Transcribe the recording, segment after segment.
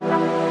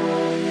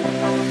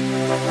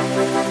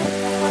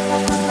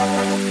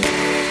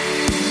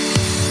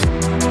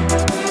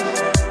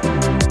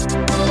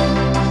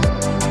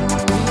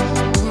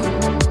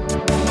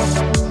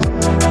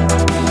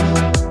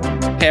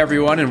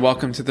everyone, and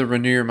welcome to the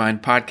Renew Your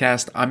Mind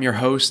podcast. I'm your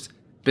host,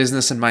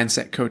 business and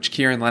mindset coach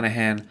Kieran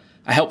Lenahan.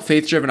 I help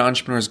faith-driven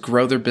entrepreneurs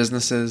grow their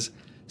businesses,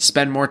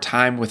 spend more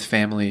time with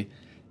family,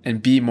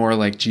 and be more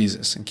like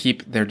Jesus, and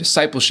keep their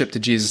discipleship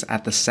to Jesus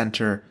at the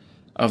center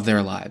of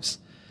their lives.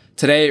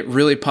 Today,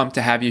 really pumped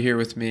to have you here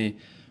with me.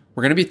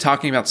 We're going to be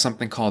talking about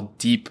something called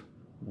deep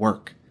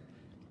work.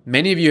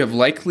 Many of you have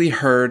likely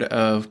heard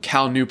of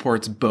Cal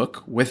Newport's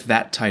book with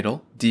that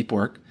title, Deep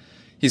Work.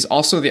 He's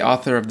also the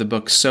author of the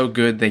book So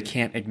Good They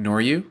Can't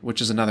Ignore You, which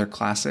is another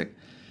classic.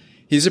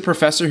 He's a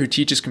professor who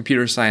teaches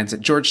computer science at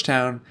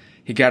Georgetown.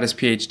 He got his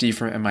PhD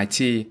from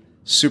MIT.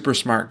 Super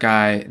smart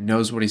guy,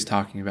 knows what he's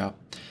talking about.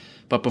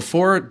 But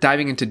before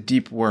diving into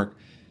deep work,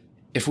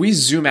 if we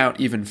zoom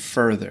out even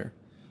further,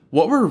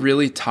 what we're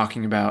really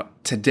talking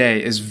about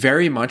today is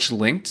very much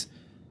linked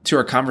to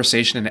our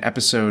conversation in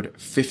episode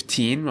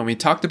 15 when we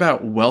talked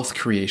about wealth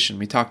creation.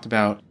 We talked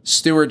about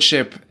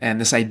stewardship and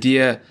this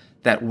idea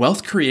that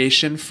wealth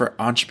creation for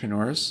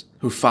entrepreneurs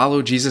who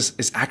follow Jesus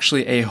is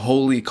actually a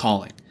holy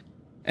calling.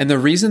 And the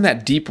reason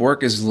that deep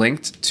work is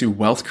linked to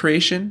wealth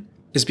creation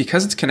is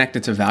because it's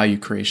connected to value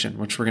creation,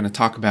 which we're going to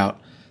talk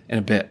about in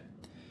a bit.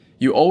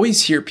 You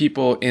always hear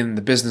people in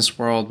the business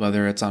world,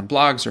 whether it's on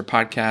blogs or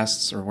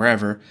podcasts or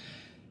wherever,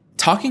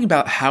 talking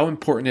about how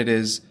important it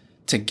is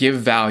to give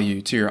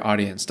value to your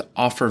audience, to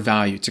offer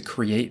value, to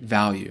create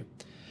value.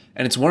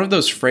 And it's one of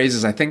those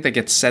phrases I think that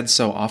gets said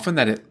so often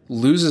that it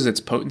loses its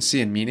potency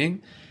and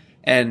meaning.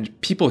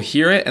 And people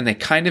hear it and they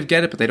kind of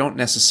get it, but they don't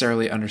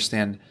necessarily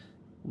understand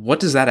what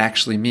does that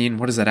actually mean?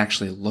 What does that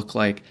actually look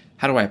like?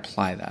 How do I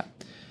apply that?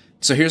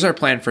 So here's our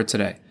plan for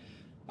today.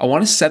 I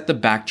want to set the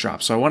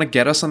backdrop. So I want to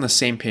get us on the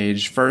same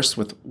page first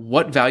with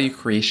what value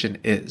creation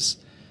is.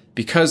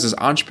 Because as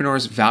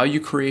entrepreneurs, value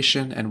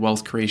creation and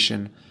wealth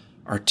creation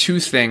are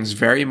two things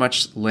very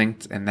much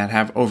linked and that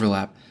have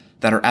overlap,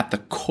 that are at the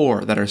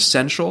core, that are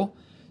central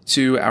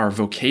to our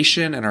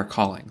vocation and our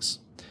callings.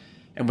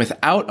 And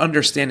without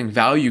understanding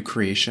value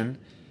creation,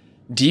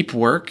 deep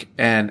work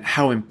and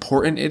how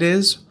important it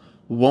is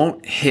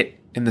won't hit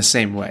in the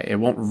same way. It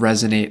won't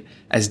resonate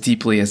as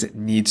deeply as it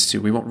needs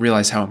to. We won't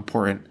realize how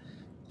important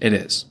it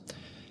is.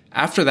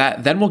 After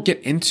that, then we'll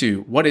get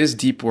into what is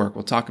deep work.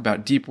 We'll talk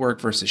about deep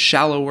work versus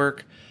shallow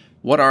work.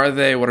 What are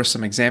they? What are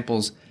some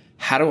examples?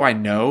 How do I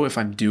know if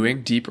I'm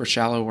doing deep or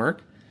shallow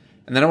work?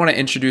 And then I want to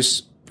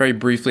introduce very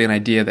briefly an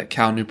idea that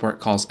Cal Newport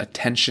calls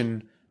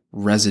attention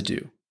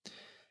residue.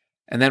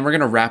 And then we're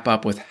going to wrap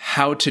up with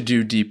how to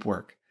do deep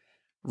work.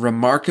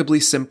 Remarkably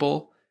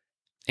simple,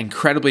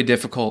 incredibly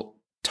difficult,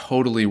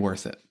 totally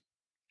worth it.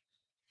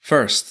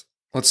 First,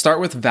 let's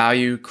start with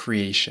value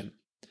creation.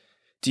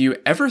 Do you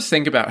ever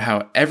think about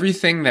how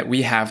everything that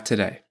we have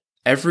today,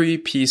 every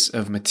piece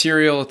of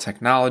material,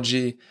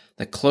 technology,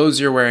 the clothes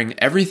you're wearing,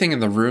 everything in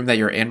the room that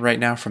you're in right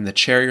now, from the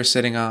chair you're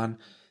sitting on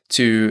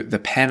to the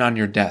pen on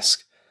your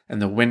desk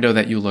and the window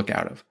that you look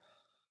out of,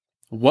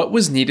 what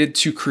was needed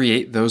to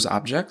create those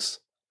objects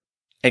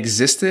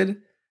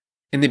existed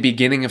in the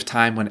beginning of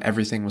time when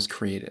everything was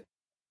created.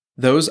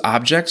 Those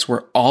objects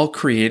were all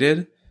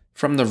created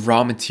from the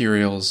raw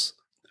materials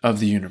of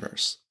the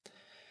universe.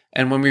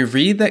 And when we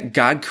read that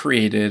God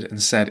created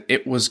and said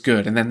it was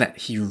good, and then that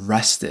he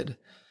rested,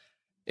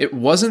 it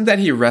wasn't that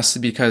he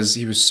rested because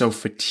he was so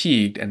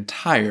fatigued and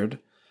tired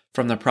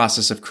from the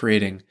process of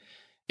creating.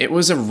 It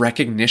was a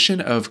recognition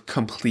of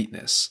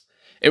completeness.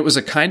 It was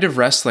a kind of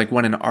rest like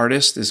when an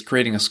artist is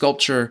creating a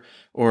sculpture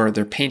or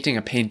they're painting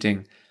a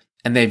painting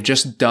and they've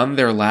just done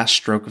their last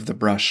stroke of the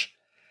brush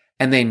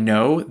and they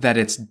know that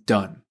it's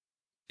done.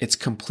 It's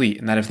complete,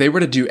 and that if they were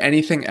to do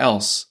anything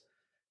else,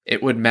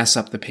 it would mess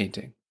up the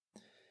painting.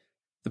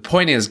 The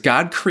point is,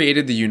 God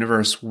created the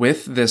universe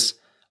with this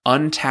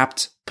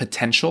untapped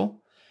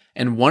potential,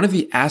 and one of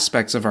the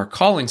aspects of our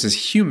callings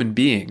as human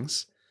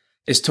beings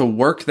is to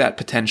work that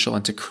potential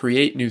and to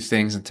create new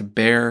things and to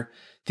bear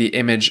the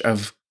image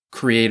of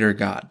Creator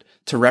God,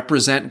 to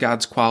represent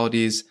God's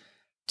qualities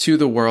to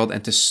the world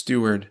and to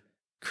steward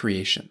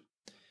creation.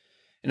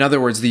 In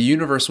other words, the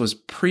universe was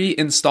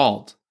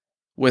pre-installed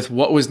with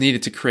what was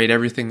needed to create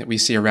everything that we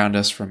see around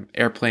us, from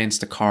airplanes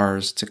to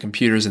cars to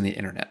computers and the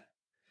internet.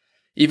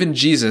 Even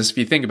Jesus, if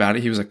you think about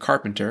it, he was a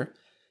carpenter.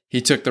 He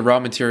took the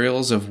raw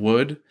materials of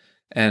wood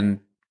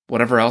and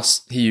whatever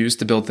else he used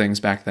to build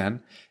things back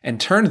then and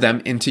turned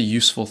them into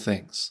useful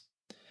things.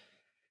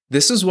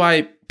 This is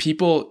why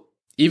people,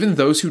 even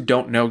those who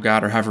don't know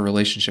God or have a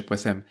relationship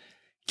with him,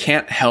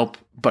 can't help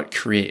but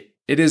create.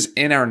 It is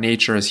in our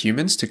nature as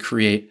humans to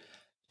create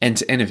and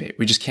to innovate.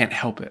 We just can't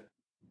help it.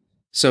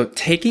 So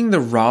taking the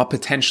raw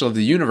potential of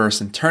the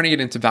universe and turning it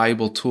into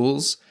valuable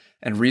tools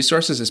and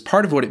resources is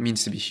part of what it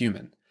means to be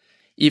human.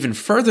 Even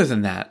further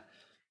than that,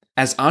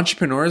 as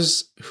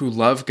entrepreneurs who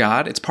love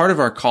God, it's part of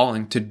our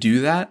calling to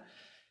do that,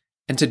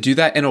 and to do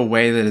that in a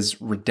way that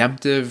is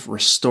redemptive,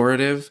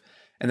 restorative,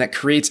 and that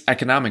creates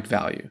economic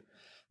value.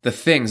 The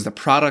things, the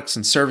products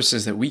and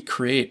services that we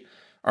create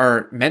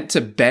are meant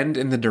to bend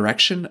in the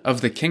direction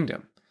of the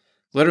kingdom.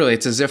 Literally,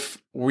 it's as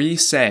if we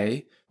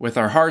say with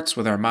our hearts,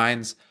 with our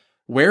minds,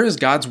 where is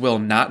God's will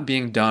not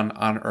being done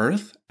on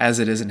earth as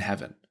it is in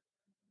heaven?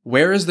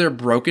 Where is there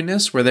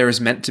brokenness where there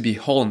is meant to be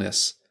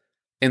wholeness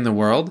in the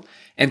world,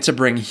 and to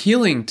bring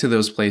healing to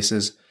those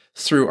places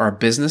through our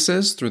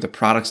businesses, through the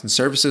products and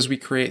services we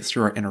create,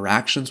 through our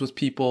interactions with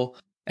people,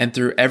 and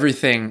through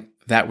everything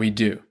that we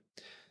do.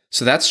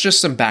 So that's just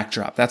some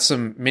backdrop. That's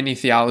some mini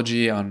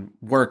theology on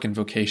work and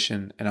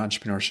vocation and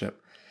entrepreneurship.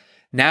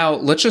 Now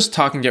let's just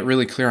talk and get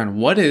really clear on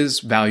what is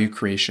value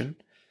creation,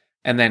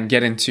 and then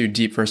get into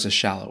deep versus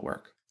shallow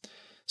work.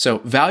 So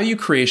value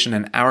creation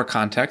in our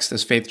context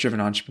as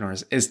faith-driven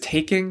entrepreneurs is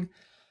taking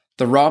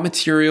the raw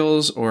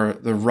materials or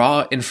the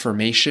raw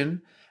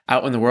information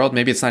out in the world.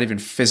 Maybe it's not even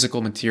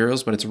physical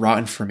materials, but it's raw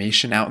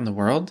information out in the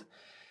world,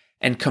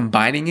 and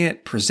combining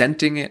it,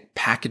 presenting it,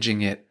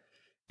 packaging it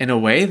in a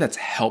way that's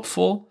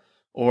helpful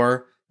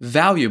or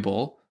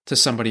valuable to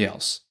somebody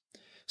else.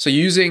 So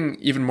using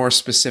even more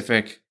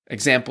specific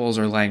examples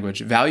or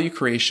language, value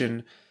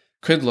creation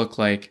could look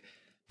like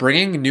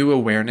bringing new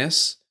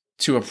awareness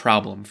to a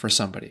problem for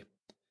somebody.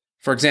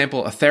 For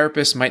example, a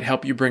therapist might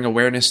help you bring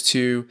awareness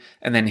to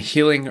and then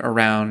healing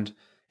around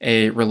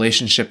a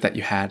relationship that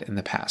you had in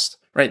the past,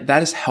 right?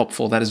 That is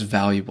helpful. That is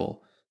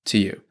valuable to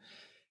you.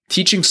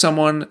 Teaching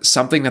someone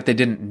something that they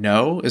didn't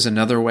know is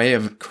another way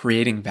of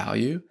creating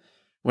value.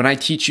 When I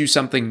teach you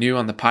something new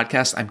on the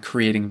podcast, I'm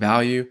creating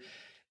value.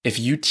 If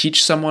you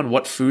teach someone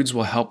what foods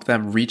will help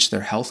them reach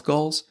their health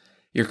goals,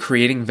 you're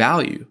creating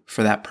value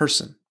for that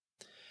person.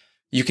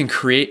 You can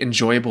create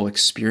enjoyable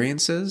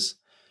experiences.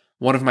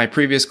 One of my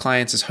previous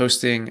clients is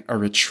hosting a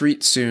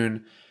retreat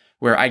soon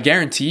where I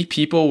guarantee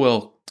people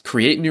will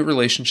create new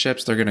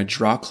relationships. They're going to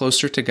draw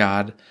closer to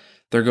God.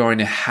 They're going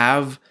to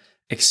have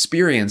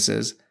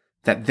experiences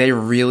that they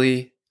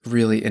really,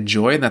 really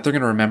enjoy and that they're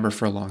going to remember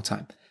for a long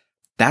time.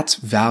 That's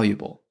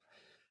valuable.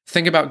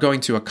 Think about going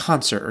to a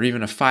concert or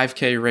even a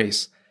 5K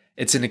race.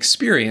 It's an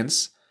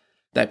experience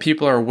that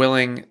people are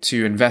willing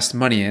to invest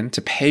money in,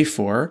 to pay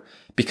for,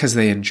 because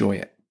they enjoy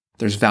it.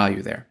 There's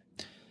value there.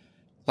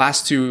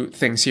 Last two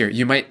things here.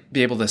 You might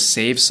be able to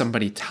save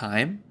somebody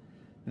time.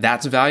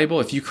 That's valuable.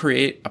 If you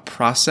create a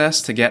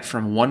process to get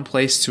from one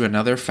place to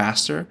another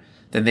faster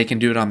than they can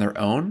do it on their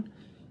own,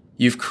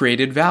 you've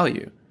created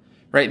value,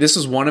 right? This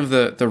is one of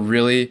the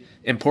really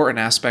important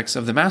aspects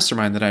of the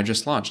mastermind that I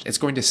just launched. It's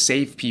going to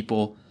save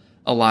people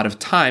a lot of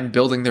time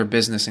building their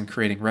business and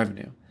creating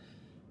revenue.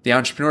 The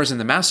entrepreneurs in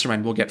the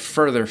mastermind will get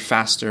further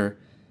faster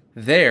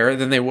there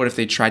than they would if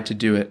they tried to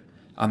do it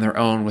on their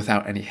own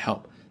without any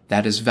help.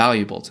 That is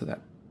valuable to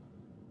them.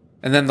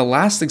 And then the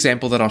last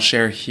example that I'll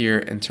share here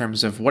in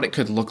terms of what it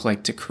could look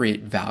like to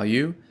create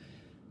value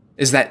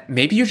is that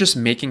maybe you're just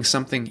making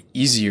something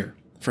easier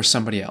for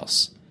somebody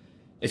else.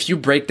 If you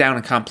break down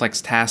a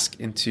complex task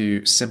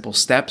into simple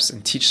steps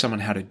and teach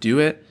someone how to do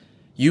it,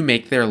 you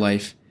make their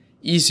life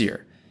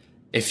easier.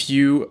 If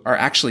you are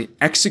actually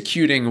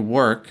executing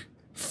work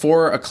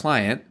for a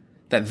client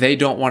that they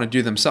don't want to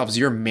do themselves,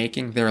 you're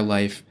making their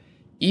life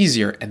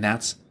easier, and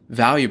that's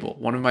valuable.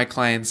 One of my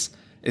clients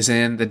is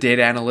in the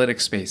data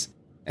analytics space.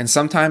 And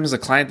sometimes the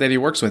client that he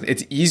works with,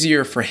 it's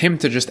easier for him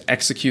to just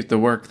execute the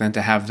work than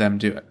to have them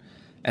do it.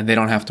 And they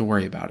don't have to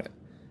worry about it.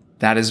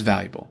 That is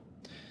valuable.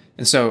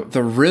 And so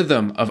the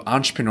rhythm of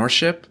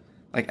entrepreneurship,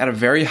 like at a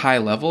very high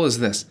level, is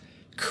this: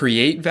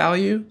 create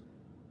value,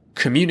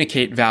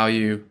 communicate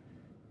value,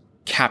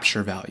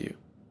 capture value.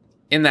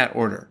 In that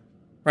order,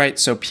 right?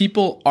 So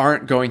people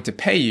aren't going to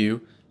pay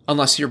you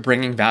unless you're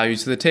bringing value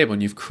to the table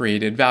and you've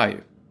created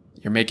value.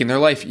 You're making their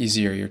life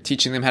easier. You're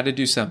teaching them how to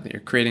do something.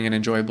 You're creating an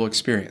enjoyable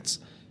experience.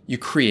 You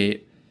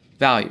create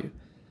value.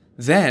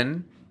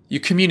 Then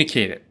you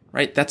communicate it,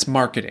 right? That's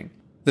marketing.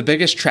 The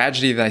biggest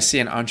tragedy that I see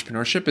in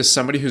entrepreneurship is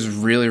somebody who's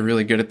really,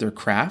 really good at their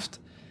craft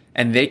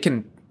and they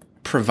can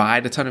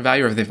provide a ton of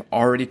value, or they've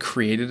already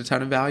created a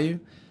ton of value,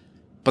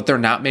 but they're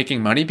not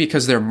making money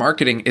because their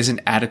marketing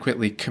isn't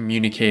adequately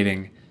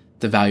communicating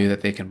the value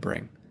that they can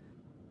bring.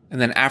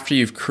 And then after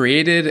you've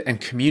created and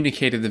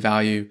communicated the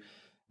value,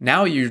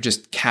 now you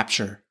just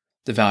capture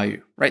the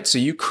value, right? So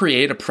you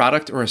create a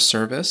product or a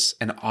service,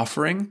 an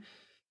offering,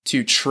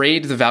 to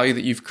trade the value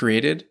that you've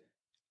created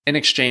in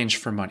exchange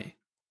for money.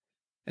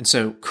 And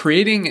so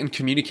creating and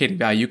communicating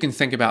value, you can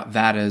think about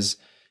that as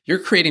you're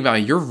creating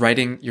value. You're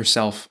writing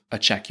yourself a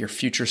check, your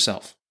future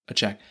self a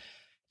check.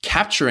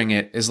 Capturing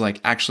it is like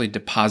actually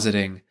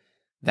depositing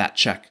that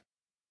check.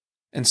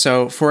 And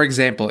so, for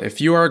example, if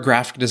you are a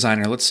graphic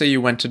designer, let's say you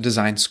went to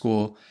design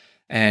school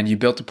and you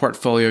built a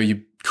portfolio,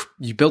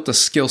 you built a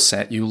skill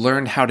set, you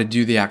learned how to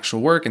do the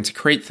actual work and to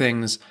create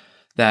things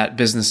that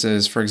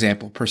businesses, for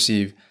example,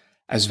 perceive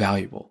as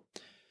valuable.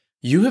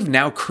 You have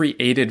now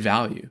created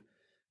value.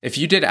 If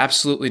you did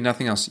absolutely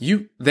nothing else,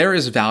 there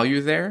is value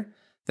there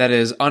that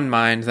is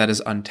unmined, that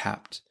is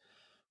untapped.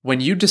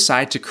 When you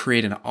decide to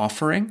create an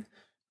offering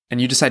and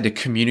you decide to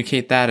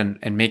communicate that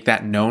and make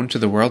that known to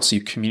the world, so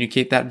you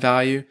communicate that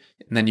value,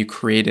 and then you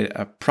create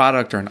a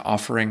product or an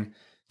offering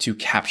to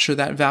capture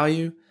that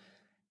value,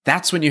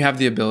 that's when you have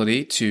the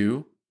ability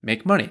to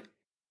make money.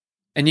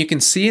 And you can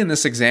see in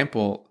this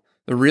example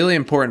the really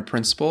important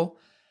principle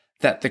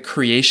that the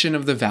creation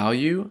of the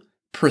value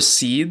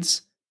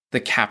precedes the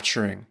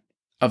capturing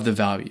of the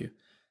value.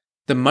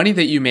 The money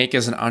that you make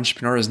as an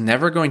entrepreneur is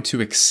never going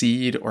to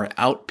exceed or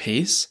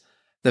outpace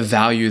the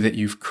value that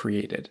you've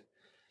created.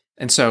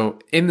 And so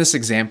in this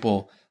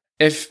example,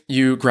 if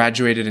you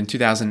graduated in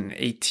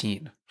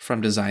 2018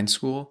 from design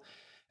school,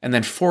 and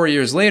then 4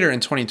 years later in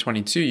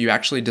 2022, you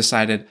actually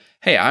decided,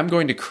 hey, I'm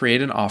going to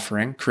create an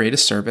offering, create a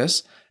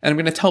service, and I'm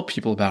going to tell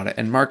people about it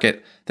and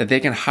market that they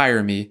can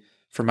hire me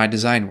for my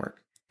design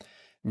work.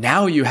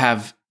 Now you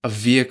have a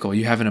vehicle,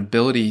 you have an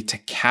ability to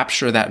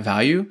capture that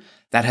value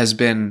that has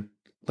been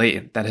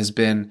latent, that has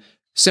been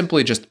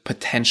simply just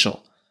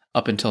potential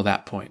up until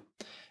that point.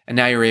 And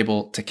now you're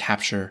able to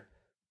capture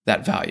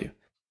that value.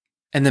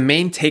 And the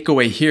main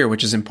takeaway here,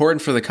 which is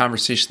important for the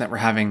conversation that we're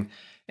having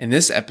in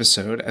this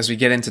episode, as we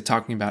get into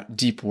talking about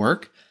deep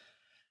work,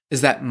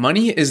 is that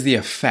money is the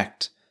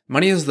effect.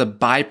 Money is the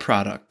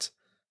byproduct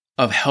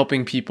of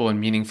helping people in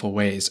meaningful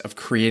ways, of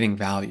creating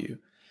value.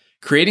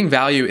 Creating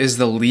value is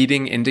the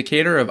leading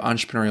indicator of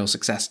entrepreneurial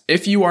success.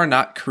 If you are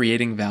not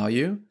creating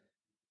value,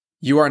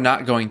 you are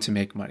not going to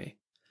make money.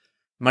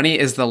 Money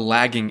is the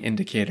lagging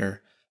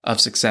indicator of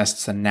success.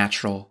 It's a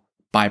natural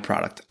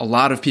byproduct. A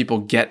lot of people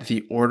get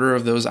the order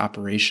of those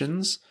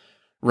operations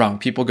wrong.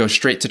 People go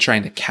straight to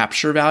trying to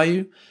capture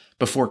value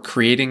before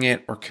creating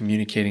it or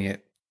communicating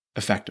it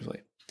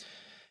effectively.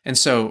 And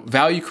so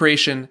value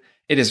creation,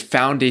 it is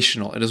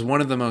foundational. It is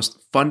one of the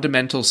most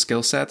fundamental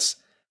skill sets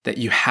that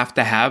you have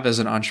to have as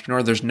an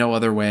entrepreneur. There's no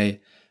other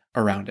way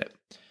around it.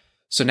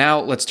 So now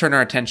let's turn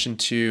our attention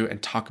to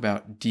and talk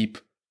about deep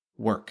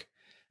work.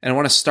 And I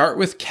want to start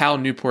with Cal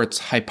Newport's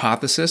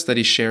hypothesis that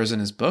he shares in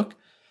his book,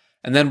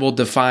 and then we'll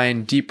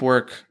define deep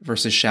work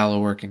versus shallow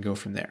work and go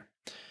from there.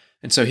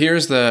 And so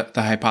here's the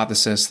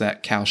hypothesis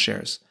that Cal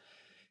shares.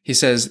 He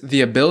says,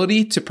 the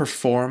ability to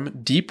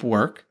perform deep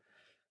work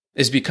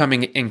is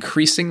becoming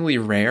increasingly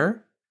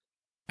rare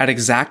at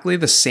exactly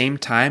the same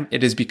time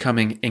it is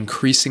becoming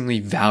increasingly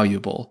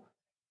valuable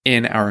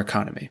in our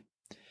economy.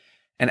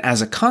 And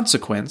as a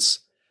consequence,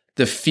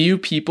 the few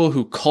people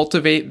who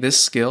cultivate this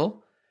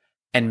skill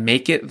and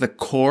make it the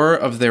core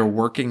of their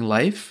working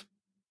life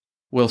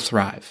will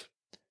thrive.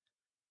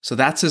 So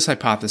that's his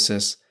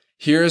hypothesis.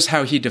 Here's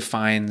how he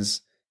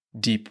defines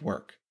deep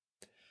work.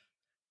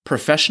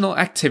 Professional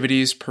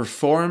activities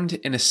performed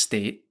in a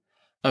state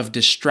of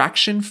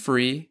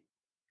distraction-free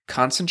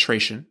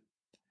concentration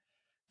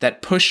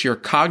that push your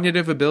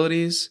cognitive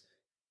abilities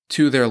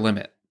to their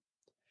limit.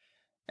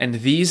 And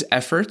these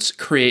efforts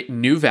create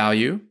new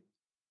value,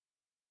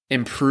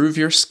 improve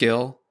your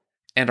skill,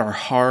 and are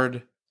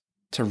hard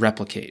to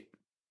replicate.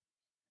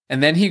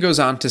 And then he goes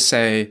on to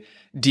say,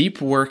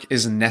 deep work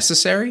is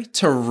necessary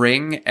to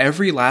wring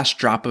every last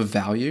drop of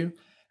value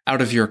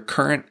out of your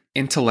current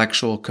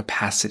intellectual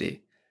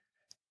capacity.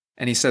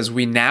 And he says,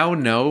 we now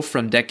know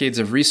from decades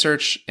of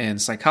research in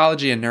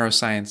psychology and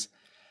neuroscience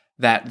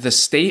that the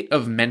state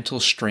of mental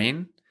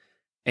strain,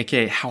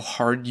 aka how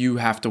hard you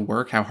have to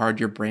work, how hard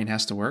your brain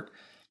has to work,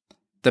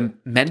 the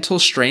mental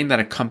strain that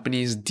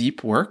accompanies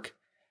deep work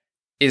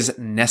is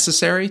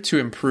necessary to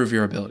improve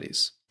your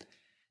abilities.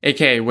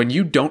 AKA, when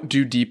you don't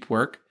do deep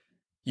work,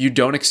 you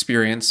don't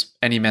experience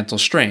any mental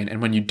strain.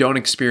 And when you don't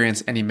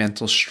experience any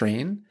mental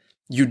strain,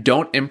 you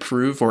don't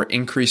improve or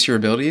increase your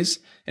abilities.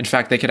 In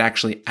fact, they could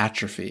actually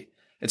atrophy.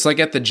 It's like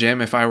at the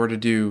gym, if I were to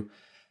do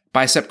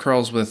bicep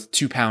curls with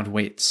 2-pound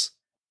weights,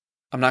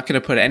 I'm not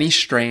going to put any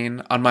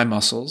strain on my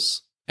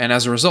muscles. And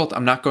as a result,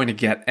 I'm not going to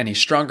get any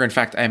stronger. In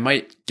fact, I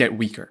might get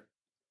weaker.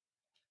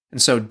 And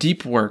so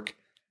deep work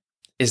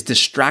is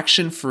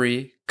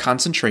distraction-free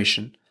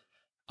concentration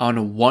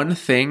on one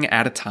thing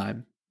at a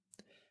time.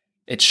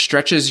 It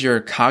stretches your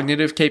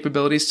cognitive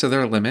capabilities to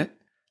their limit.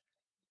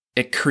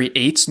 It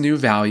creates new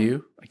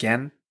value.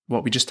 Again,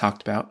 what we just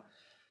talked about.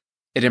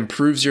 It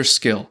improves your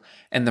skill.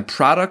 And the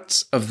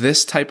products of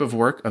this type of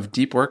work, of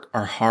deep work,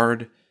 are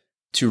hard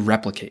to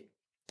replicate.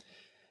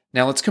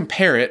 Now let's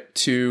compare it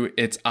to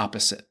its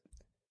opposite,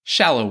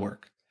 shallow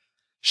work.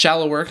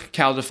 Shallow work,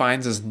 Cal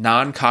defines as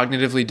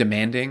non-cognitively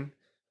demanding,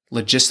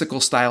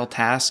 logistical style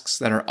tasks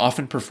that are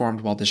often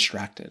performed while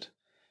distracted.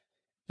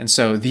 And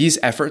so these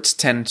efforts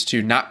tend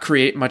to not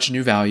create much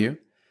new value,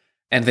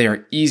 and they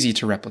are easy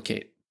to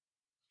replicate.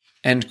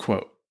 End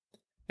quote.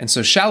 And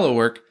so shallow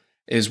work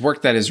is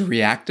work that is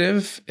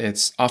reactive.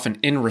 It's often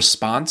in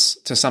response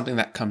to something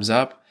that comes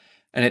up,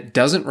 and it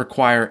doesn't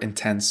require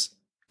intense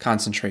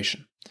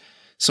concentration.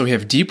 So we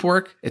have deep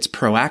work. It's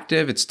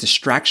proactive. It's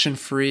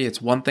distraction-free.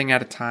 It's one thing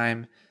at a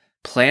time,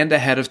 planned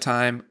ahead of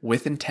time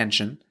with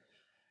intention.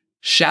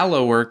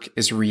 Shallow work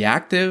is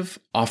reactive,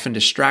 often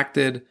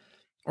distracted,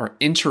 or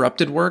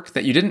interrupted work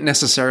that you didn't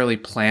necessarily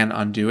plan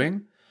on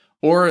doing,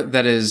 or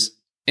that is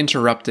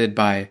interrupted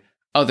by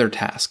other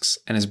tasks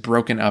and is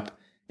broken up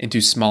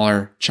into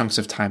smaller chunks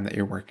of time that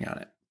you're working on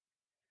it.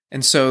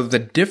 And so the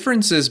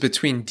differences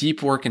between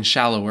deep work and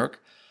shallow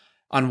work,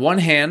 on one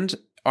hand,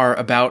 are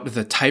about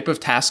the type of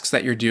tasks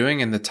that you're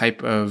doing and the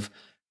type of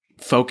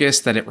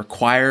focus that it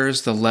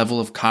requires, the level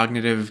of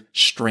cognitive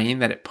strain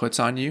that it puts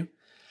on you.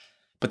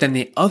 But then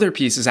the other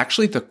piece is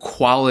actually the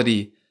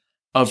quality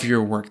of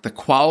your work, the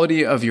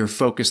quality of your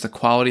focus, the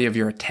quality of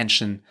your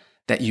attention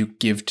that you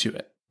give to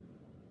it.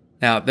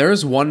 Now, there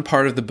is one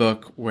part of the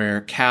book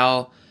where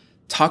Cal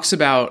talks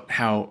about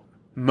how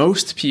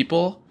most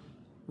people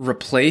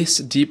replace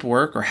deep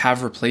work or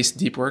have replaced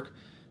deep work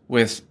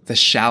with the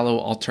shallow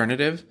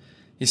alternative.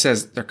 He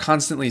says they're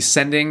constantly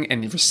sending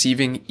and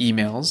receiving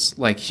emails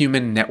like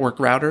human network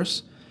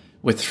routers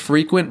with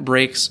frequent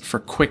breaks for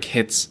quick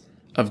hits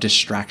of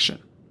distraction.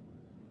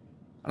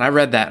 And I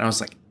read that and I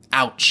was like,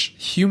 ouch,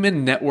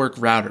 human network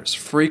routers,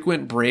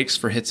 frequent breaks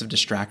for hits of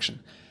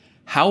distraction.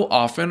 How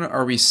often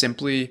are we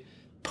simply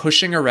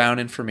pushing around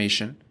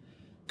information,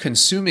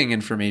 consuming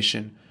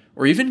information,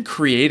 or even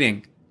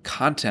creating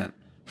content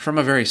from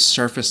a very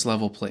surface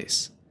level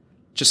place?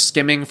 Just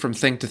skimming from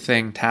thing to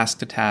thing, task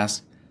to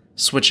task,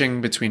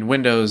 switching between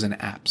windows and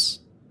apps.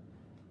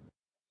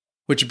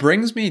 Which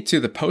brings me to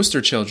the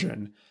poster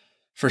children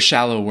for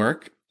shallow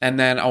work. And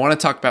then I want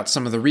to talk about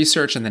some of the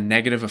research and the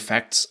negative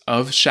effects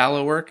of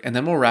shallow work. And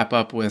then we'll wrap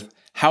up with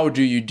how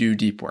do you do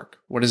deep work?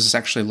 What does this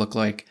actually look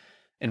like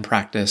in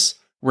practice?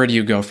 Where do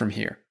you go from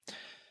here?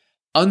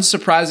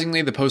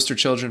 Unsurprisingly, the poster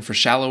children for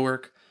shallow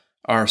work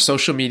are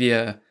social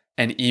media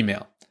and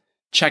email.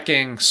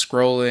 Checking,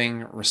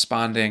 scrolling,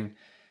 responding.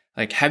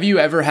 Like, have you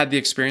ever had the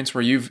experience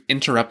where you've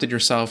interrupted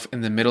yourself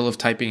in the middle of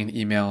typing an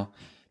email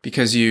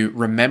because you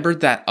remembered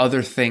that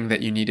other thing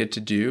that you needed to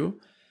do?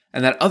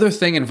 And that other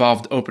thing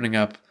involved opening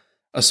up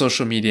a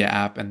social media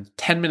app. And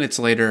 10 minutes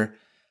later,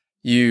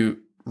 you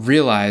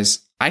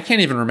realize, I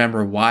can't even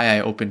remember why I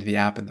opened the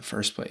app in the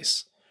first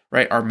place,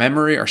 right? Our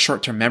memory, our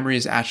short-term memory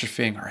is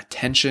atrophying. Our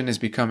attention is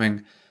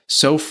becoming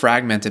so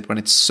fragmented when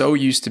it's so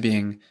used to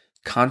being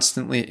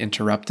constantly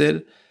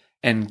interrupted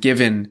and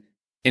given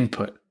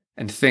input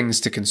and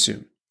things to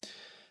consume.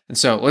 And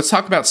so let's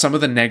talk about some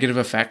of the negative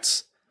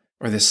effects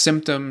or the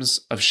symptoms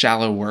of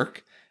shallow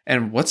work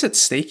and what's at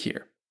stake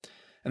here.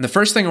 And the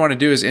first thing I want to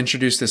do is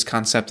introduce this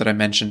concept that I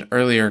mentioned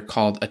earlier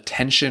called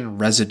attention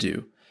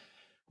residue,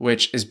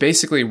 which is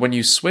basically when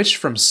you switch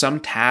from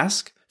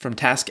task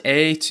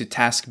A to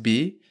task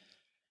B,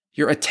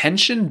 your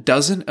attention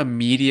doesn't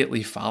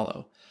immediately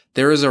follow.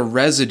 There is a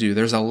residue,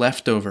 there's a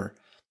leftover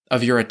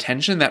of your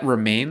attention that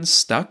remains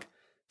stuck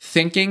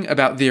thinking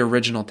about the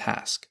original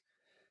task.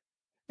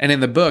 And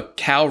in the book,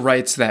 Cal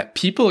writes that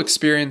people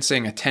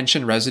experiencing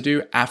attention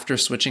residue after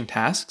switching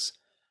tasks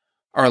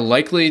are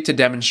likely to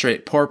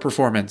demonstrate poor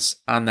performance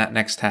on that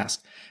next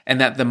task. And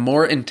that the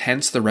more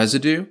intense the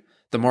residue,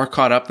 the more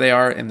caught up they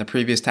are in the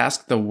previous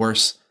task, the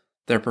worse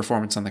their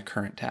performance on the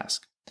current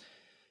task.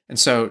 And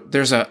so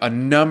there's a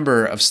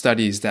number of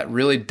studies that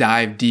really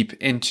dive deep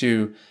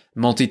into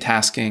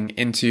multitasking,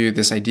 into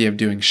this idea of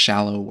doing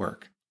shallow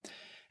work.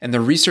 And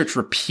the research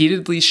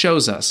repeatedly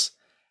shows us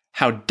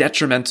how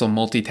detrimental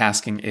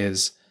multitasking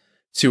is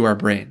to our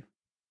brain.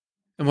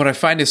 And what I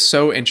find is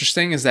so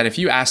interesting is that if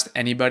you asked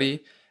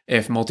anybody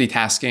if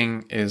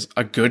multitasking is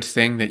a good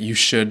thing that you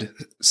should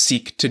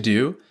seek to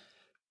do,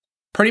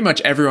 pretty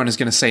much everyone is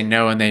going to say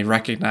no, and they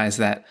recognize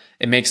that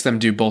it makes them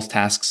do both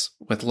tasks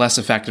with less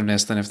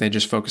effectiveness than if they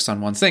just focused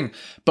on one thing,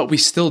 but we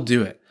still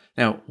do it.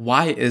 Now,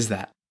 why is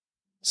that?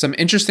 Some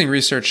interesting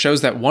research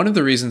shows that one of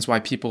the reasons why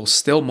people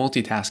still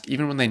multitask,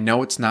 even when they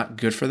know it's not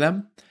good for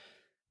them,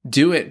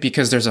 do it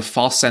because there's a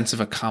false sense of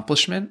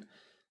accomplishment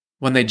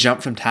when they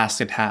jump from task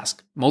to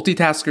task.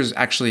 Multitaskers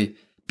actually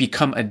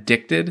become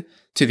addicted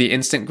to the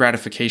instant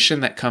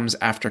gratification that comes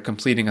after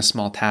completing a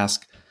small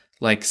task,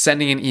 like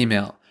sending an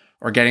email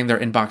or getting their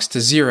inbox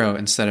to 0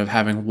 instead of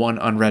having one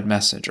unread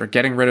message, or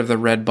getting rid of the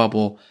red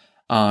bubble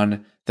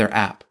on their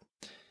app.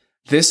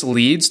 This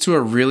leads to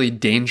a really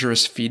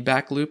dangerous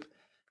feedback loop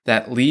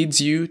that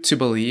leads you to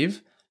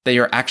believe that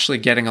you're actually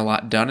getting a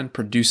lot done and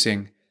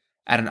producing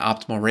at an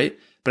optimal rate.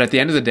 But at the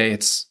end of the day,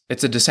 it's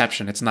a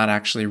deception. It's not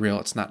actually real.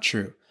 It's not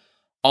true.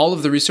 All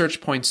of the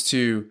research points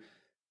to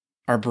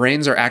our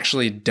brains are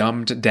actually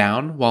dumbed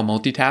down while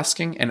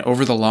multitasking, and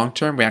over the long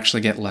term, we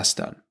actually get less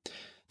done.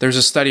 There's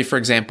a study, for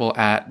example,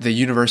 at the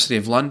University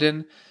of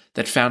London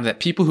that found that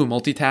people who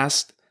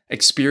multitasked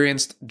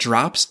experienced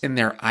drops in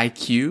their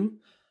IQ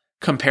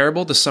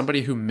comparable to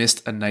somebody who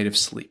missed a night of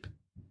sleep.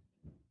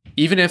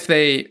 Even if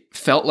they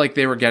felt like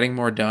they were getting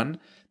more done,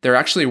 they're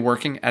actually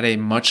working at a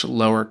much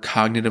lower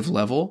cognitive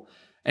level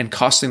and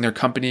costing their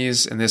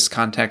companies, in this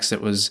context,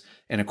 it was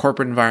in a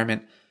corporate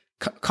environment,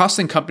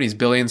 costing companies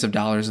billions of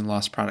dollars in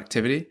lost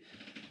productivity.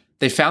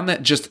 They found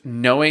that just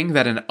knowing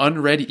that an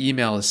unread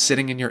email is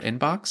sitting in your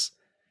inbox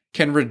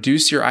can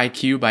reduce your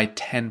IQ by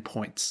 10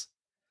 points.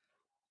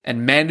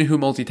 And men who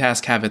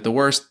multitask have it the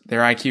worst.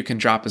 Their IQ can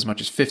drop as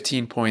much as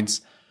 15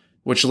 points,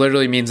 which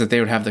literally means that they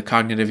would have the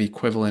cognitive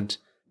equivalent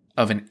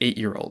of an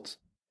 8-year-old.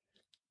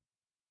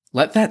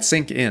 Let that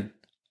sink in.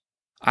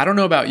 I don't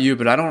know about you,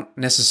 but I don't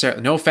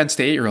necessarily, no offense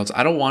to 8-year-olds,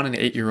 I don't want an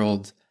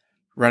 8-year-old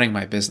running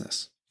my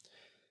business.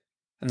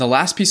 And the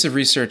last piece of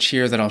research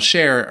here that I'll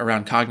share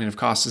around cognitive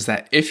costs is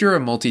that if you're a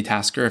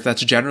multitasker, if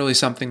that's generally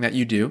something that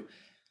you do,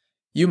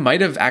 you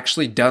might have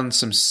actually done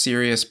some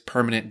serious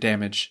permanent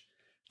damage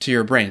to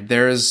your brain.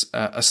 There is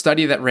a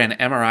study that ran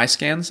MRI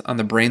scans on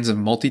the brains of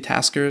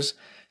multitaskers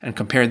and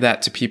compared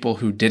that to people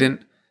who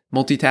didn't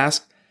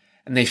multitask.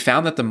 And they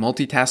found that the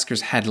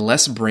multitaskers had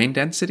less brain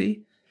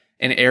density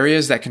in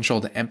areas that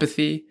controlled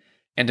empathy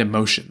and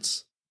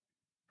emotions,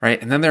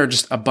 right? And then there are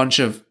just a bunch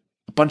of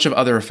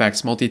other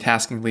effects.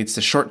 Multitasking leads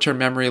to short-term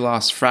memory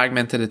loss,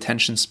 fragmented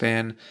attention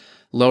span,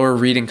 lower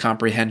reading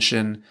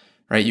comprehension,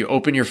 right? You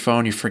open your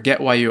phone, you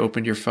forget why you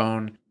opened your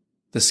phone.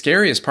 The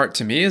scariest part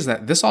to me is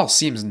that this all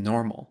seems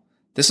normal.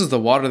 This is the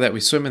water that we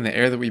swim in, the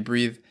air that we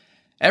breathe.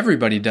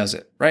 Everybody does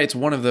it, right? It's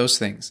one of those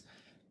things.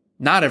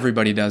 Not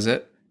everybody does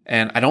it.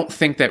 And I don't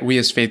think that we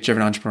as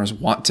faith-driven entrepreneurs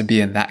want to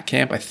be in that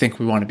camp. I think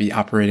we want to be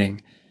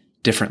operating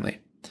differently.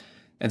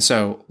 And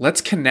so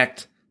let's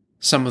connect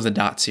some of the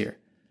dots here.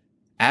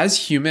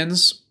 As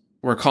humans,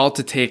 we're called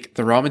to take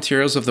the raw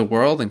materials of the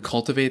world and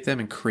cultivate them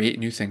and create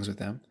new things with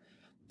them.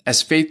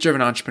 As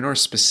faith-driven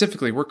entrepreneurs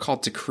specifically, we're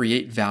called to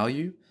create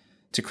value,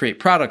 to create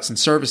products and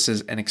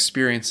services and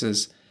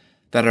experiences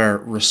that are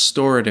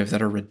restorative,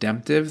 that are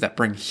redemptive, that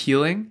bring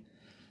healing,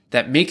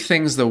 that make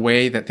things the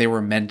way that they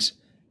were meant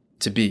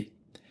to be.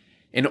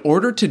 In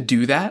order to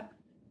do that,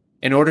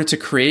 in order to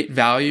create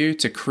value,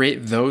 to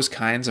create those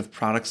kinds of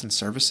products and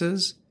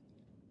services,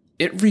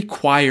 it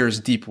requires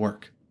deep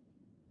work.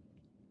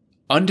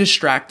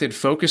 Undistracted,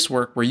 focused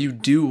work where you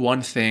do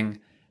one thing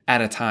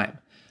at a time.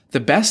 The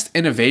best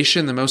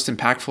innovation, the most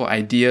impactful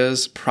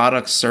ideas,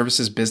 products,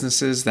 services,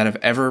 businesses that have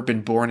ever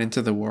been born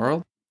into the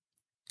world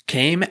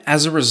came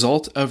as a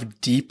result of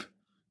deep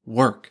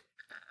work.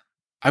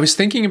 I was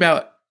thinking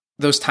about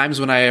those times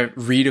when I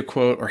read a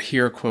quote or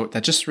hear a quote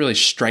that just really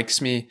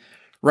strikes me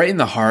right in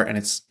the heart, and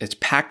it's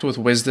packed with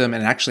wisdom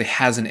and it actually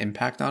has an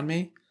impact on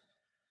me.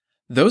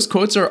 Those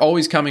quotes are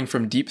always coming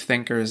from deep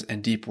thinkers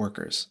and deep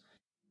workers.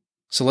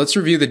 So let's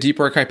review the deep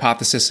work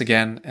hypothesis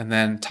again and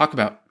then talk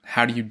about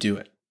how do you do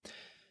it.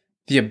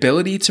 The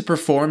ability to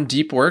perform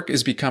deep work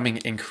is becoming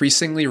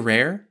increasingly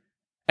rare.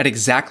 At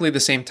exactly the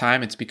same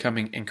time, it's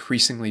becoming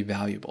increasingly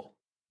valuable.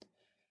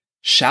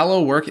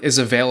 Shallow work is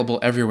available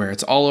everywhere.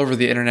 It's all over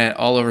the internet,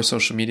 all over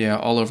social media,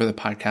 all over the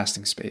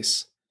podcasting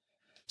space.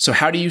 So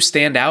how do you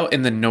stand out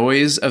in the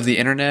noise of the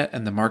internet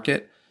and the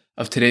market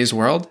of today's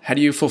world? How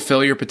do you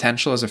fulfill your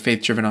potential as a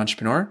faith-driven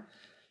entrepreneur?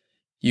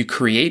 You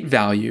create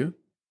value,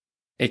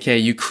 aka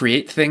you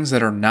create things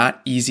that are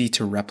not easy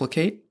to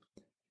replicate.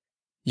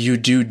 You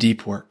do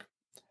deep work.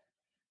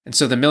 And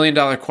so the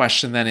million-dollar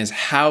question then is,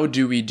 how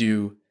do we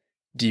do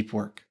deep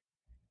work?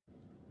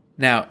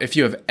 Now, if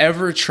you have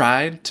ever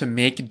tried to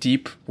make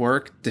deep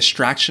work,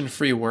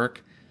 distraction-free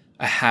work,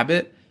 a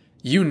habit,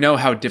 you know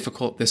how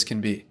difficult this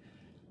can be.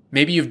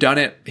 Maybe you've done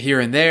it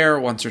here and there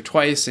once or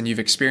twice and you've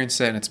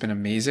experienced it and it's been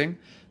amazing,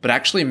 but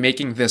actually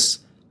making this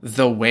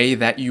the way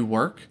that you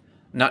work,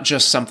 not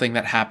just something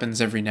that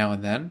happens every now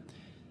and then,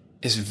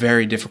 is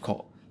very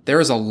difficult. There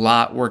is a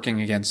lot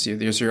working against you.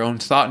 There's your own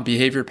thought and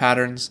behavior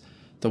patterns,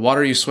 the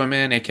water you swim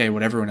in, aka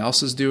what everyone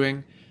else is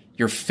doing,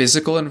 your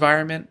physical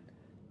environment,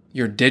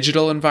 your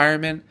digital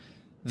environment,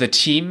 the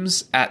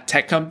teams at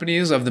tech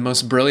companies of the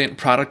most brilliant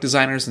product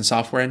designers and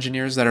software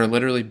engineers that are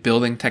literally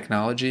building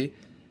technology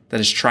that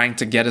is trying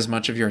to get as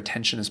much of your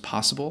attention as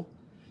possible.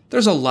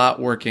 There's a lot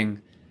working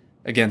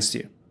against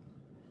you.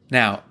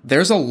 Now,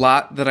 there's a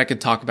lot that I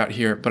could talk about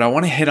here, but I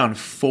want to hit on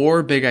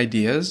 4 big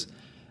ideas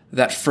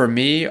that for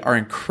me are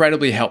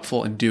incredibly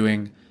helpful in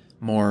doing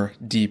more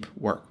deep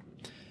work.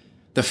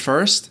 The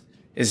first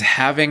is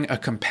having a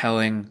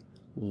compelling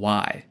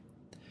why.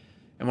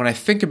 And when I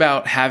think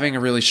about having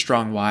a really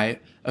strong why,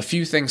 a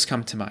few things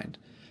come to mind.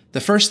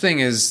 The first thing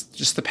is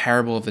just the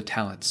parable of the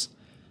talents.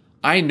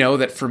 I know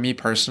that for me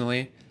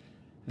personally,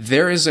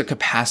 there is a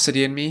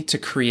capacity in me to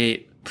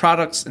create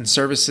products and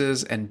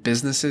services and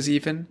businesses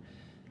even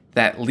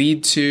that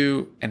lead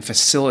to and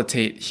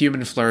facilitate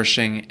human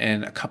flourishing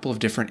in a couple of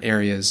different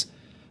areas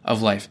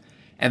of life.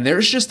 And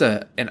there's just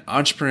an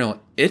entrepreneurial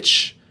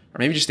itch, or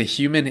maybe just a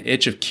human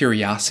itch of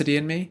curiosity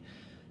in me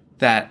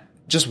that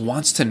just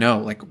wants to know,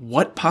 like,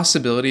 what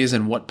possibilities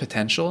and what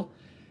potential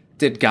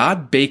did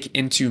God bake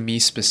into me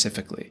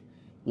specifically?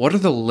 What are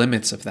the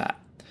limits of that?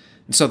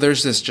 And so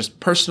there's this just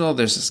personal,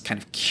 there's this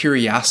kind of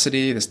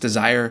curiosity, this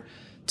desire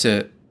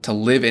to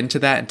live into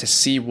that and to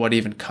see what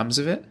even comes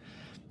of it.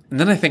 And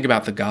then I think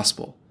about the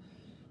gospel.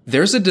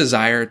 There's a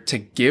desire to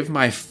give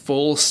my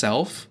full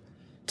self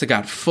to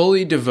God,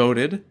 fully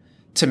devoted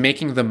to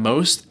making the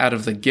most out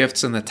of the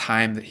gifts and the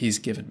time that He's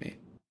given me.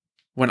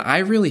 When I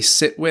really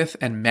sit with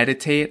and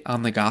meditate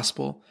on the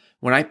gospel,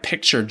 when I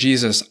picture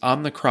Jesus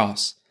on the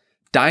cross,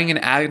 dying an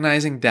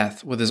agonizing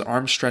death with His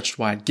arms stretched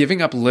wide,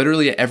 giving up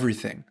literally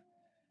everything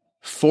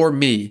for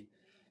me,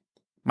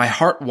 my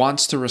heart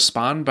wants to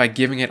respond by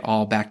giving it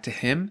all back to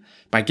Him,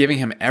 by giving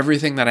Him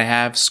everything that I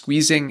have,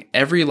 squeezing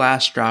every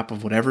last drop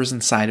of whatever's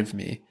inside of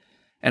me,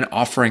 and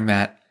offering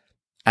that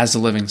as a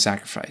living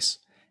sacrifice.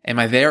 Am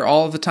I there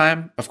all of the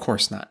time? Of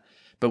course not.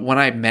 But when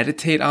I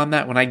meditate on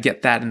that, when I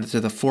get that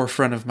into the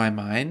forefront of my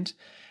mind,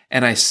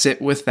 and I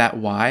sit with that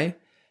why,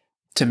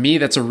 to me,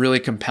 that's a really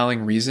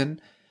compelling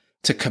reason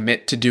to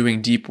commit to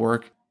doing deep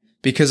work,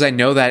 because I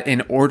know that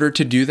in order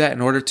to do that,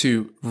 in order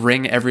to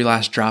wring every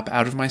last drop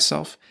out of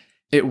myself,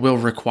 it will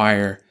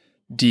require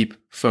deep,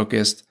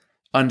 focused,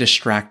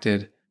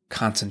 undistracted,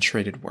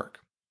 concentrated work.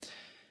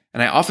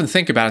 And I often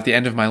think about at the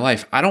end of my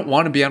life, I don't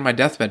want to be on my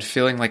deathbed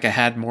feeling like I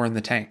had more in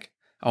the tank.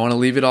 I want to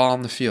leave it all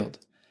on the field.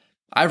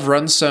 I've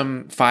run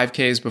some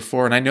 5Ks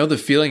before, and I know the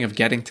feeling of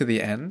getting to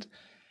the end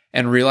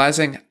and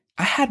realizing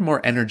I had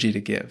more energy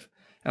to give,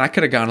 and I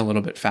could have gone a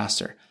little bit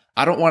faster.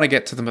 I don't want to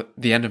get to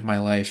the end of my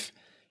life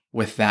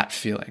with that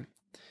feeling.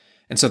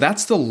 And so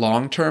that's the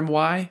long-term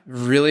why,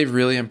 really,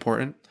 really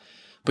important.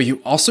 But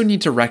you also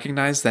need to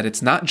recognize that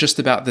it's not just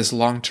about this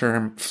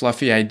long-term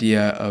fluffy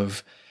idea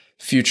of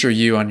future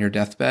you on your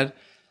deathbed.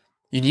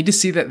 You need to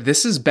see that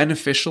this is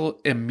beneficial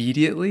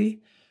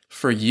immediately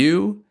for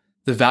you,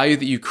 the value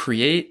that you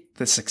create,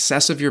 the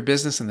success of your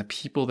business, and the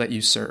people that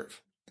you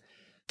serve.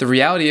 The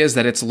reality is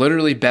that it's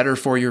literally better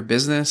for your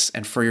business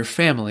and for your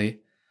family.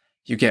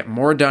 You get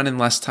more done in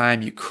less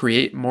time, you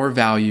create more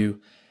value,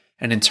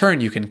 and in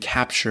turn, you can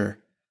capture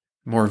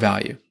more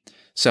value.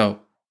 So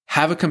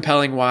have a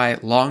compelling why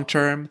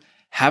long-term,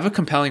 have a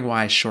compelling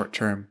why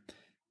short-term.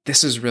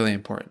 This is really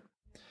important.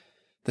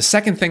 The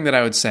second thing that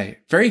I would say,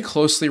 very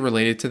closely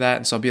related to that,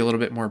 and so I'll be a little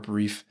bit more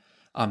brief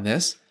on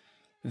this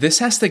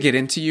has to get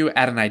into you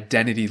at an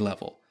identity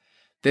level.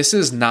 This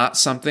is not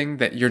something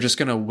that you're just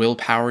going to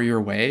willpower your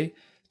way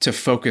to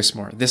focus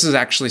more. This is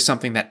actually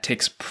something that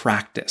takes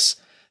practice.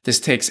 This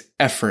takes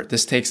effort.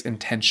 This takes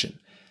intention.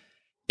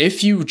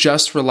 If you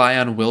just rely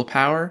on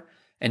willpower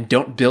and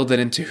don't build it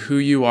into who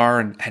you are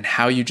and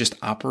how you just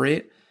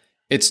operate,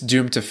 it's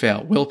doomed to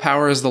fail.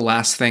 Willpower is the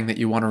last thing that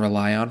you want to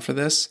rely on for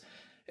this.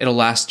 It'll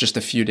last just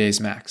a few days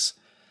max.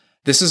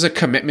 This is a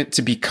commitment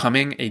to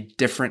becoming a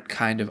different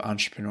kind of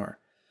entrepreneur.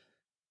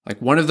 Like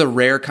one of the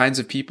rare kinds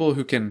of people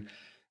who can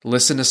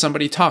listen to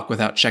somebody talk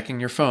without checking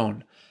your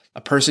phone,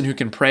 a person who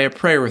can pray a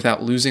prayer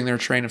without losing their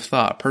train of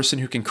thought, a person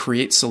who can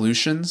create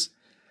solutions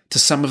to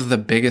some of the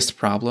biggest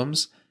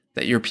problems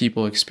that your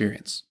people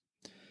experience.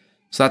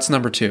 So that's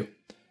number 2.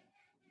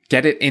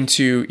 Get it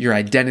into your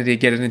identity,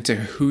 get it into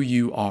who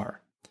you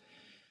are.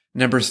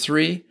 Number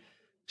 3,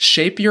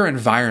 shape your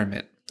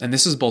environment, and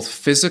this is both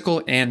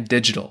physical and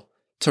digital,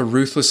 to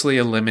ruthlessly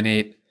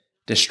eliminate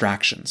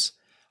distractions.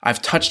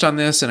 I've touched on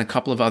this in a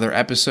couple of other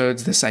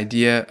episodes, this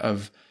idea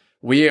of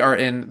we are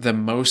in the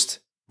most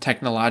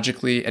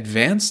technologically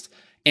advanced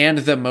and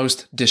the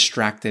most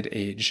distracted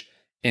age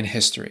in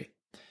history.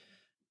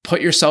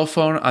 Put your cell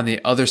phone on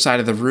the other side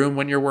of the room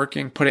when you're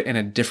working, put it in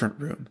a different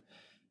room.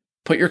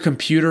 Put your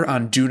computer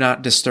on do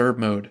not disturb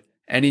mode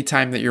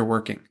anytime that you're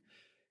working.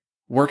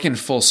 Work in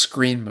full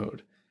screen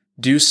mode.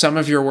 Do some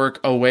of your work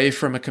away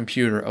from a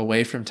computer,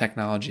 away from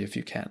technology if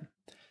you can.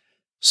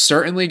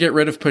 Certainly get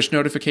rid of push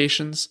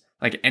notifications,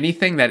 like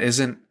anything that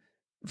isn't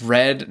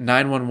red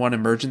 911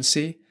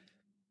 emergency.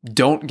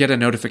 Don't get a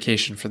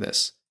notification for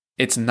this.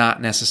 It's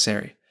not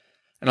necessary.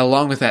 And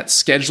along with that,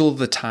 schedule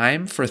the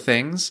time for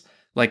things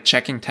like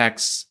checking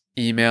texts,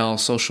 email,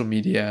 social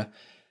media.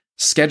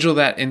 Schedule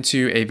that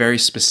into a very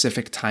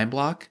specific time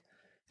block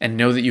and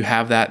know that you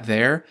have that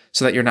there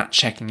so that you're not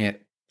checking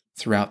it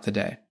throughout the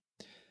day.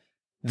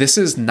 This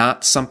is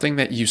not something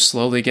that you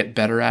slowly get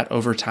better at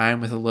over time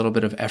with a little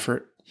bit of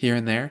effort here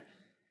and there.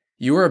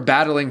 You are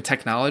battling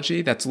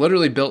technology that's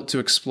literally built to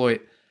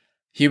exploit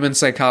human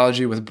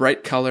psychology with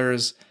bright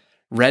colors,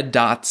 red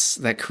dots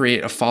that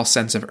create a false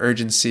sense of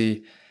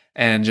urgency,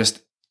 and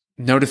just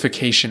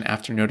notification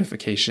after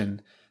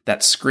notification,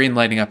 that screen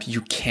lighting up.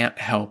 You can't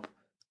help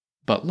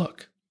but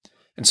look.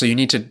 And so you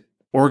need to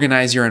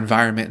organize your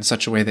environment in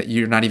such a way that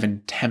you're not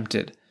even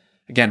tempted.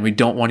 Again, we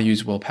don't want to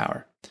use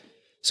willpower.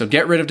 So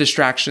get rid of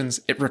distractions.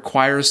 It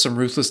requires some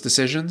ruthless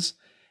decisions.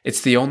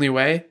 It's the only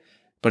way,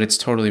 but it's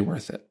totally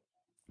worth it.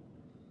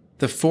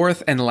 The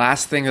fourth and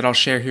last thing that I'll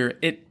share here,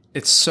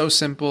 it's so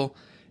simple.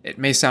 It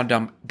may sound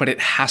dumb, but it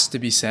has to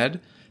be said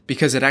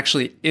because it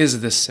actually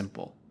is this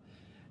simple.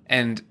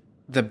 And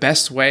the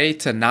best way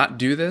to not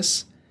do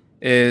this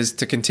is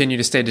to continue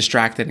to stay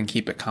distracted and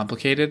keep it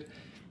complicated.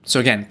 So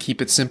again,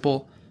 keep it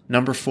simple.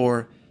 Number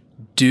 4,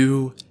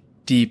 do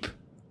deep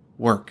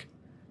work.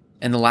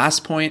 And the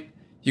last point,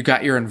 you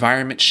got your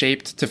environment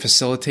shaped to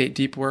facilitate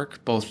deep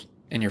work, both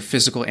in your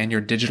physical and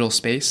your digital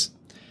space.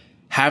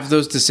 Have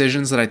those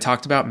decisions that I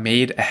talked about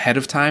made ahead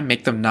of time,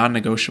 make them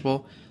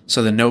non-negotiable.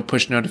 So the no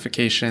push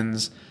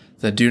notifications,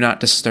 the do not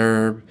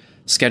disturb,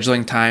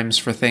 scheduling times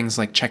for things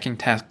like checking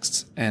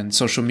texts and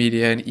social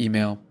media and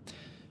email.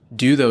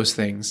 Do those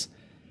things.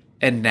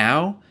 And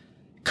now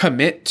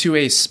commit to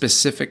a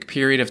specific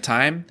period of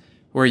time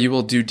where you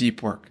will do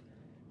deep work.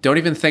 Don't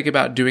even think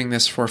about doing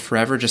this for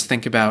forever. Just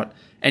think about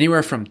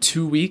anywhere from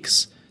 2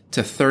 weeks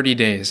to 30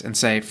 days and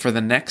say, for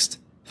the next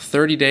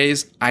 30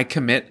 days, I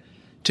commit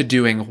to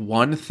doing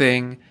one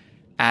thing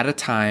at a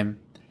time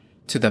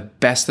to the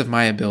best of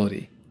my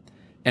ability,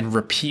 and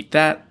repeat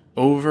that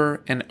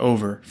over and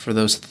over for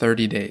those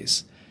 30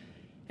 days.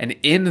 And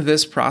in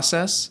this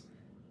process,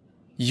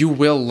 you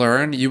will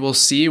learn, you will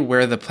see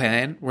where the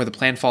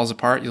plan falls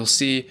apart. You'll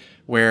see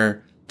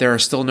where there are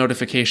still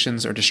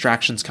notifications or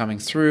distractions coming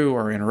through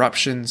or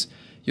interruptions,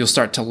 you'll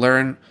start to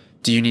learn,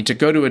 do you need to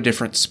go to a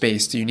different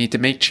space? Do you need to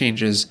make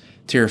changes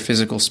to your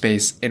physical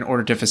space in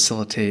order to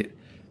facilitate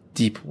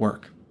deep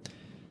work?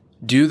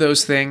 Do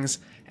those things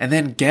and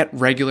then get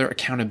regular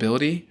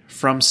accountability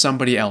from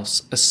somebody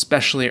else,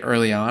 especially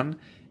early on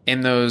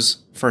in those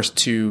first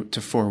 2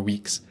 to 4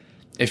 weeks.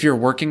 If you're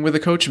working with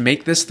a coach,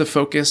 make this the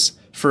focus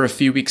for a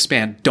few week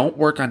span. Don't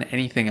work on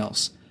anything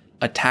else.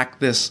 Attack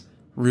this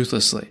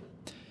ruthlessly.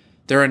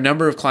 There are a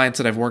number of clients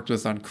that I've worked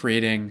with on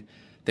creating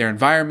their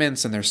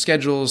environments and their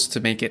schedules to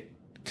make it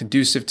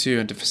conducive to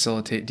and to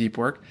facilitate deep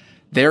work.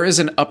 There is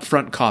an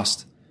upfront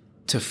cost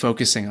to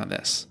focusing on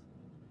this,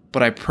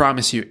 but I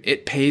promise you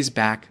it pays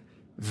back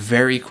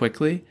very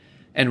quickly.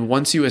 And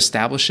once you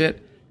establish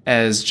it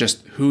as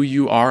just who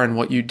you are and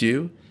what you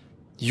do,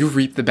 you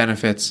reap the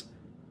benefits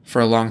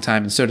for a long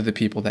time, and so do the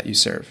people that you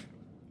serve.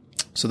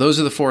 So those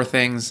are the 4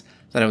 things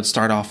that I would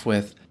start off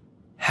with.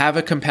 Have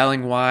a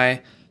compelling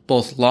why,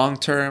 both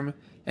long-term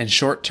and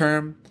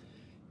short-term.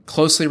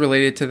 Closely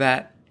related to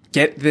that,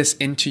 get this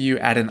into you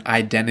at an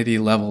identity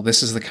level.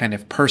 This is the kind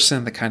of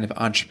person, the kind of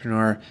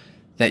entrepreneur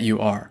that you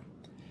are.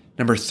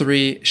 Number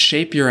 3,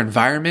 shape your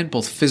environment,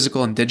 both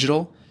physical and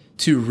digital,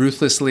 to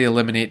ruthlessly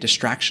eliminate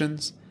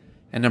distractions.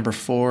 And number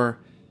 4,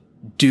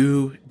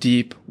 do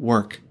deep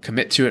work.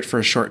 Commit to it for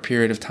a short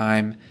period of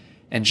time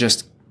and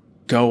just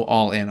go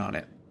all in on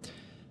it.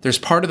 There's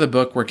part of the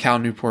book where Cal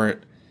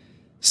Newport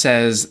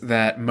says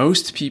that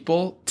most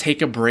people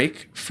take a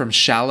break from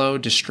shallow,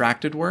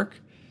 distracted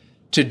work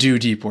to do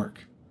deep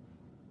work,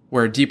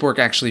 where deep work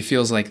actually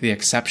feels like the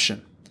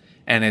exception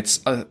and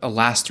it's a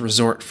last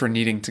resort for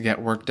needing to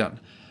get work done.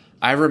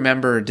 I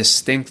remember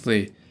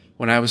distinctly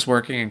when I was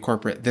working in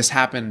corporate, this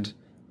happened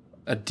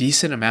a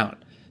decent amount.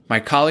 My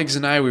colleagues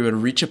and I, we would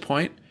reach a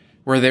point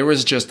where there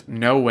was just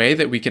no way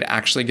that we could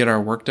actually get our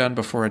work done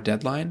before a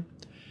deadline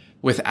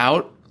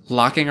without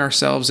locking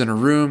ourselves in a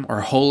room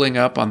or holing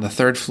up on the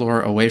 3rd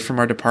floor away from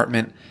our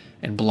department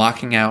and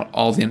blocking out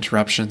all the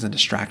interruptions and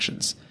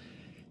distractions.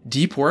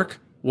 Deep work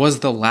was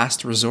the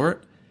last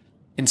resort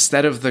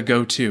instead of the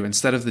go-to,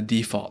 instead of the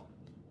default.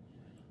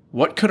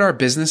 What could our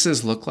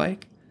businesses look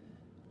like?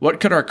 What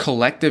could our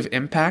collective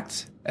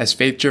impact as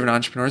faith-driven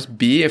entrepreneurs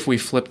be if we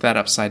flip that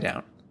upside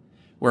down?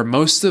 Where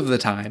most of the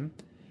time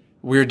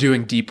we're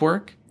doing deep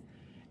work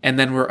and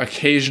then we're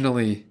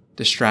occasionally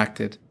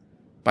distracted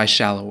by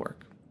shallow work.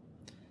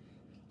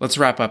 Let's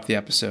wrap up the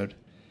episode.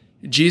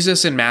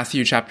 Jesus in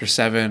Matthew chapter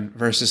 7,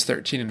 verses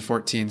 13 and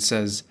 14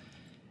 says,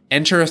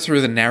 "Enter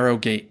through the narrow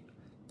gate,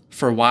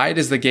 for wide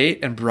is the gate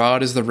and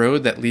broad is the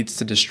road that leads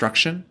to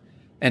destruction,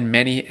 and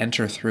many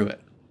enter through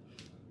it.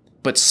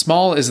 But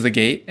small is the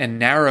gate and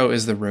narrow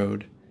is the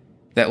road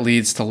that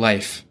leads to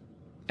life,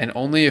 and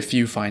only a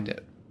few find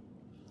it."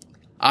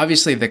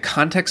 Obviously, the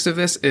context of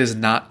this is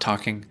not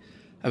talking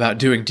about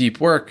doing deep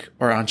work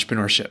or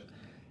entrepreneurship.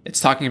 It's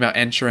talking about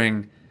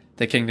entering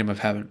the kingdom of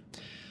heaven.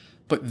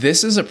 But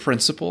this is a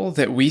principle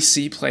that we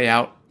see play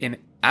out in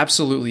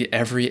absolutely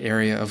every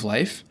area of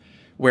life,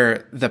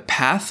 where the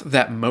path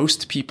that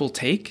most people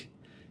take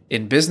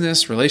in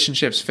business,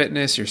 relationships,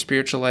 fitness, your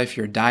spiritual life,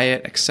 your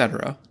diet,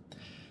 etc.,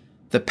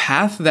 the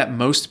path that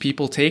most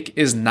people take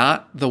is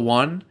not the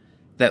one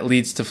that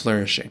leads to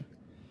flourishing.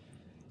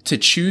 To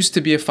choose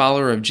to be a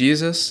follower of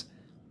Jesus,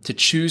 to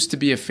choose to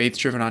be a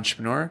faith-driven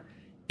entrepreneur,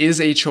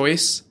 is a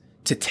choice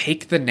to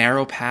take the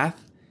narrow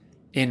path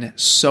in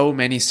so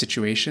many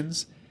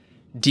situations.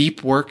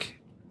 Deep work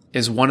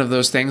is one of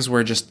those things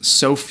where just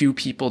so few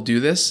people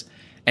do this,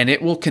 and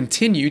it will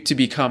continue to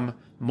become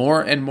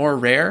more and more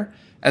rare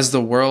as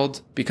the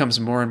world becomes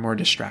more and more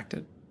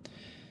distracted.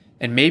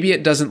 And maybe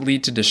it doesn't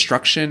lead to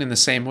destruction in the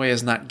same way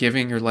as not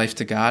giving your life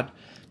to God,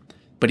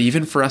 but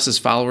even for us as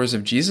followers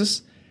of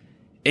Jesus,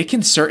 it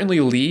can certainly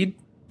lead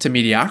to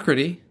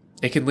mediocrity.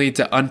 It can lead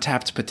to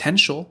untapped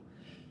potential,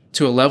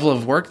 to a level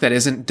of work that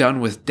isn't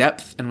done with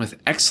depth and with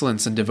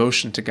excellence and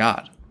devotion to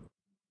God.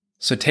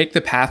 So take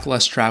the path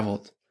less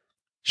traveled.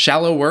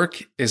 Shallow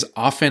work is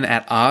often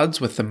at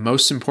odds with the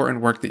most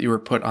important work that you were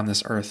put on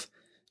this earth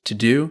to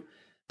do,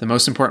 the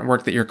most important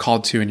work that you're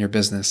called to in your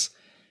business.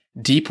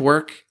 Deep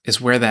work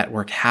is where that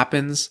work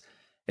happens.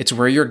 It's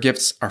where your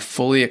gifts are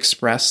fully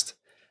expressed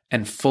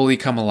and fully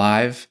come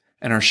alive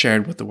and are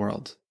shared with the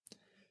world.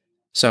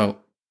 So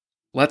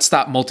let's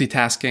stop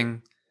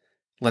multitasking.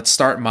 Let's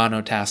start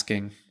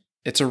monotasking.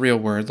 It's a real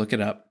word, look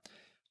it up.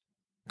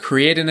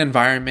 Create an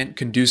environment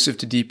conducive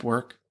to deep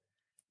work.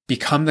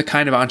 Become the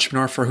kind of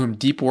entrepreneur for whom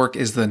deep work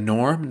is the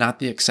norm, not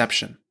the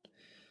exception.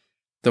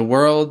 The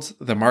world,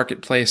 the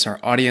marketplace, our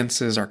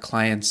audiences, our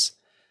clients,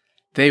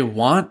 they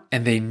want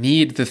and they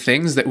need the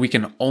things that we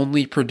can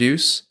only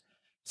produce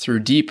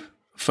through deep,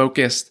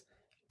 focused,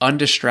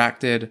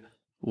 undistracted,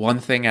 one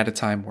thing at a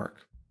time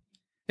work.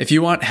 If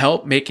you want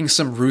help making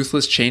some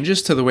ruthless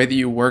changes to the way that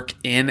you work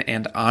in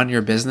and on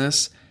your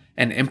business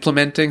and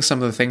implementing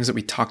some of the things that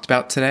we talked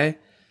about today,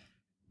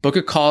 book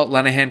a call at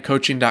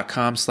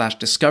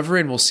lenahancoaching.com/discovery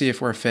and we'll see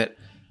if we're a fit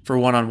for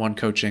one-on-one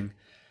coaching.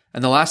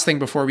 And the last thing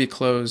before we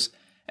close,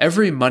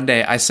 Every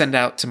Monday, I send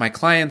out to my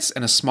clients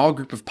and a small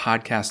group of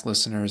podcast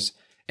listeners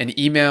an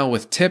email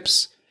with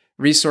tips,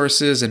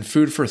 resources, and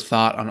food for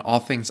thought on all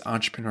things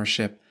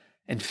entrepreneurship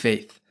and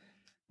faith.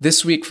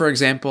 This week, for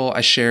example,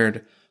 I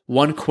shared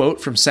one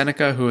quote from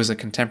Seneca, who is a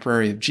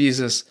contemporary of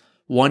Jesus,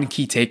 one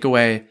key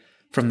takeaway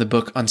from the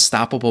book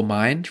Unstoppable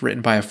Mind,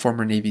 written by a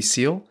former Navy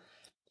SEAL,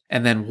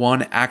 and then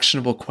one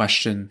actionable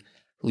question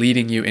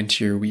leading you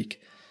into your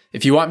week.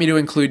 If you want me to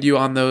include you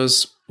on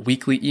those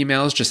weekly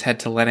emails, just head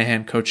to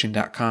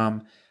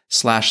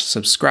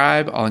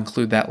lenahancoaching.com/subscribe. I'll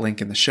include that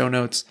link in the show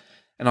notes,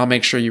 and I'll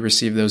make sure you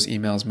receive those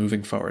emails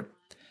moving forward.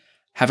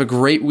 Have a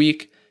great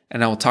week,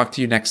 and I will talk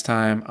to you next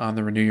time on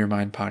the Renew Your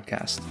Mind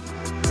podcast.